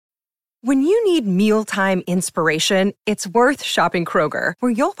When you need mealtime inspiration, it's worth shopping Kroger,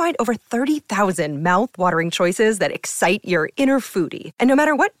 where you'll find over 30,000 mouth-watering choices that excite your inner foodie. And no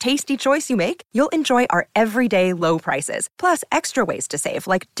matter what tasty choice you make, you'll enjoy our everyday low prices, plus extra ways to save,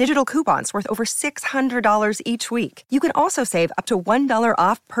 like digital coupons worth over $600 each week. You can also save up to $1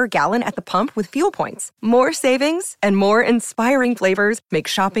 off per gallon at the pump with fuel points. More savings and more inspiring flavors make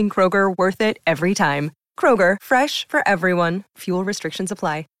shopping Kroger worth it every time. Kroger, fresh for everyone. Fuel restrictions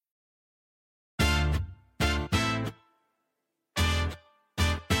apply.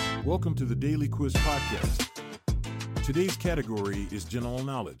 Welcome to the Daily Quiz Podcast. Today's category is general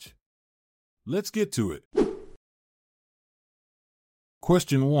knowledge. Let's get to it.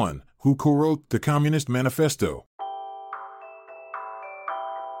 Question 1. Who co-wrote the Communist Manifesto?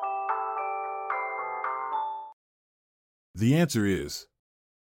 The answer is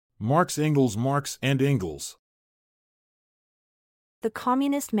Marx, and Engels. The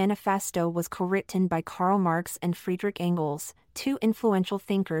Communist Manifesto was co-written by Karl Marx and Friedrich Engels, two influential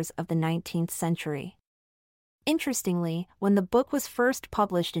thinkers of the 19th century. Interestingly, when the book was first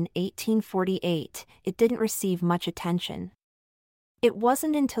published in 1848, it didn't receive much attention. It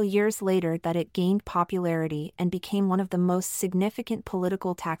wasn't until years later that it gained popularity and became one of the most significant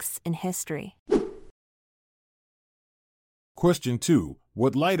political texts in history. Question 2.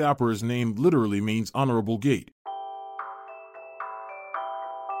 What light opera's name literally means honorable gate?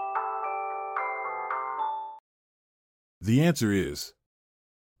 The answer is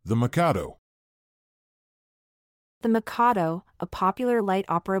The Mikado. The Mikado, a popular light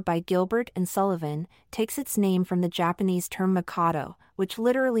opera by Gilbert and Sullivan, takes its name from the Japanese term Mikado, which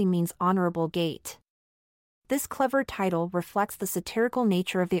literally means honorable gate. This clever title reflects the satirical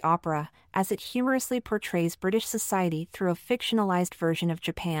nature of the opera, as it humorously portrays British society through a fictionalized version of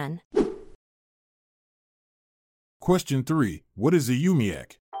Japan. Question 3. What is a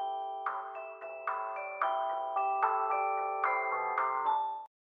umiak?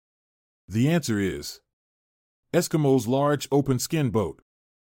 The answer is Eskimo's large open-skin boat.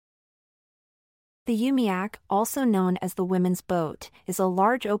 The umiak, also known as the women's boat, is a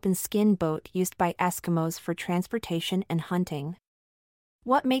large open-skin boat used by Eskimos for transportation and hunting.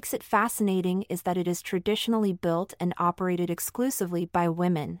 What makes it fascinating is that it is traditionally built and operated exclusively by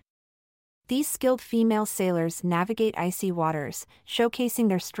women. These skilled female sailors navigate icy waters, showcasing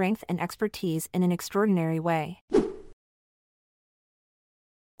their strength and expertise in an extraordinary way.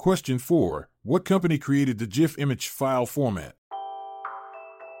 Question 4. What company created the GIF image file format?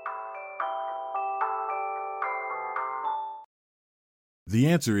 The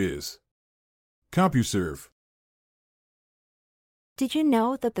answer is CompuServe. Did you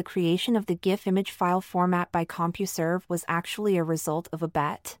know that the creation of the GIF image file format by CompuServe was actually a result of a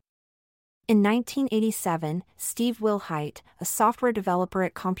bet? In 1987, Steve Wilhite, a software developer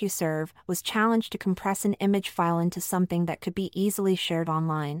at CompuServe, was challenged to compress an image file into something that could be easily shared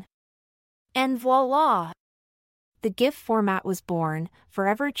online. And voila! The GIF format was born,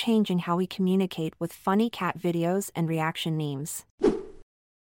 forever changing how we communicate with funny cat videos and reaction memes.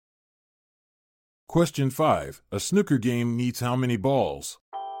 Question 5. A snooker game needs how many balls?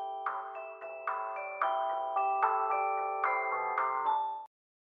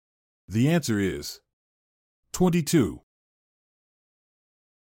 The answer is 22.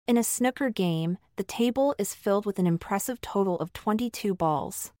 In a snooker game, the table is filled with an impressive total of 22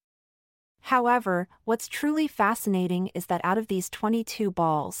 balls. However, what's truly fascinating is that out of these 22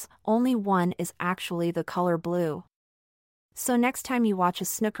 balls, only one is actually the color blue. So next time you watch a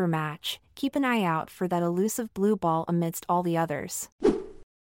snooker match, keep an eye out for that elusive blue ball amidst all the others.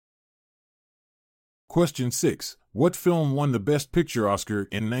 Question 6. What film won the Best Picture Oscar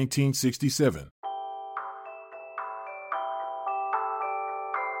in 1967?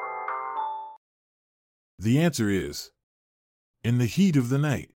 The answer is In the Heat of the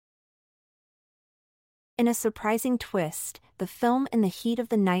Night. In a surprising twist, the film In the Heat of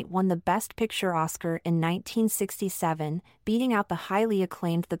the Night won the Best Picture Oscar in 1967, beating out the highly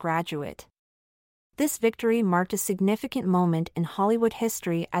acclaimed The Graduate. This victory marked a significant moment in Hollywood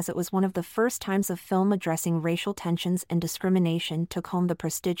history as it was one of the first times a film addressing racial tensions and discrimination took home the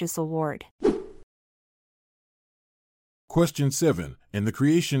prestigious award. Question 7. In the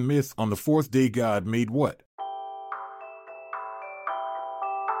creation myth, on the fourth day God made what?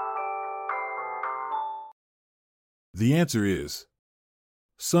 The answer is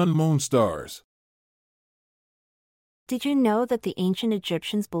sun, moon, stars. Did you know that the ancient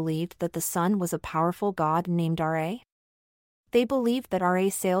Egyptians believed that the sun was a powerful god named Ra? They believed that Ra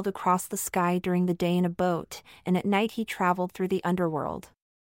sailed across the sky during the day in a boat, and at night he traveled through the underworld.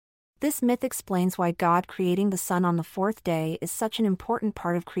 This myth explains why God creating the sun on the fourth day is such an important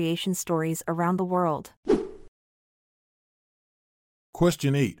part of creation stories around the world.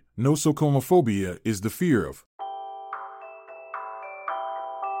 Question 8. Nosocomophobia is the fear of.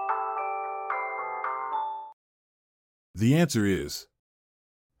 The answer is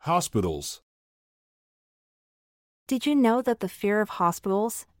hospitals. Did you know that the fear of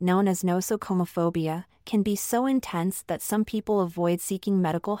hospitals, known as nosocomophobia, can be so intense that some people avoid seeking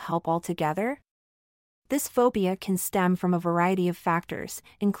medical help altogether? This phobia can stem from a variety of factors,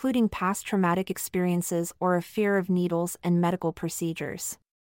 including past traumatic experiences or a fear of needles and medical procedures.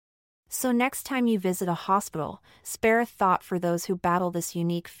 So next time you visit a hospital, spare a thought for those who battle this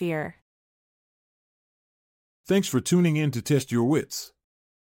unique fear. Thanks for tuning in to test your wits.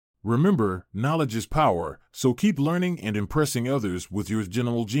 Remember, knowledge is power, so keep learning and impressing others with your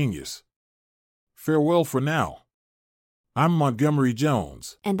general genius. Farewell for now. I'm Montgomery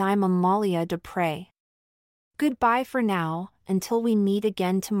Jones. And I'm Amalia Dupre. Goodbye for now, until we meet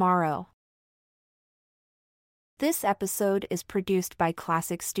again tomorrow. This episode is produced by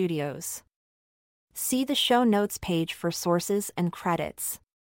Classic Studios. See the show notes page for sources and credits.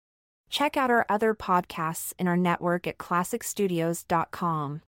 Check out our other podcasts in our network at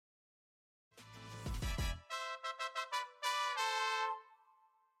classicstudios.com.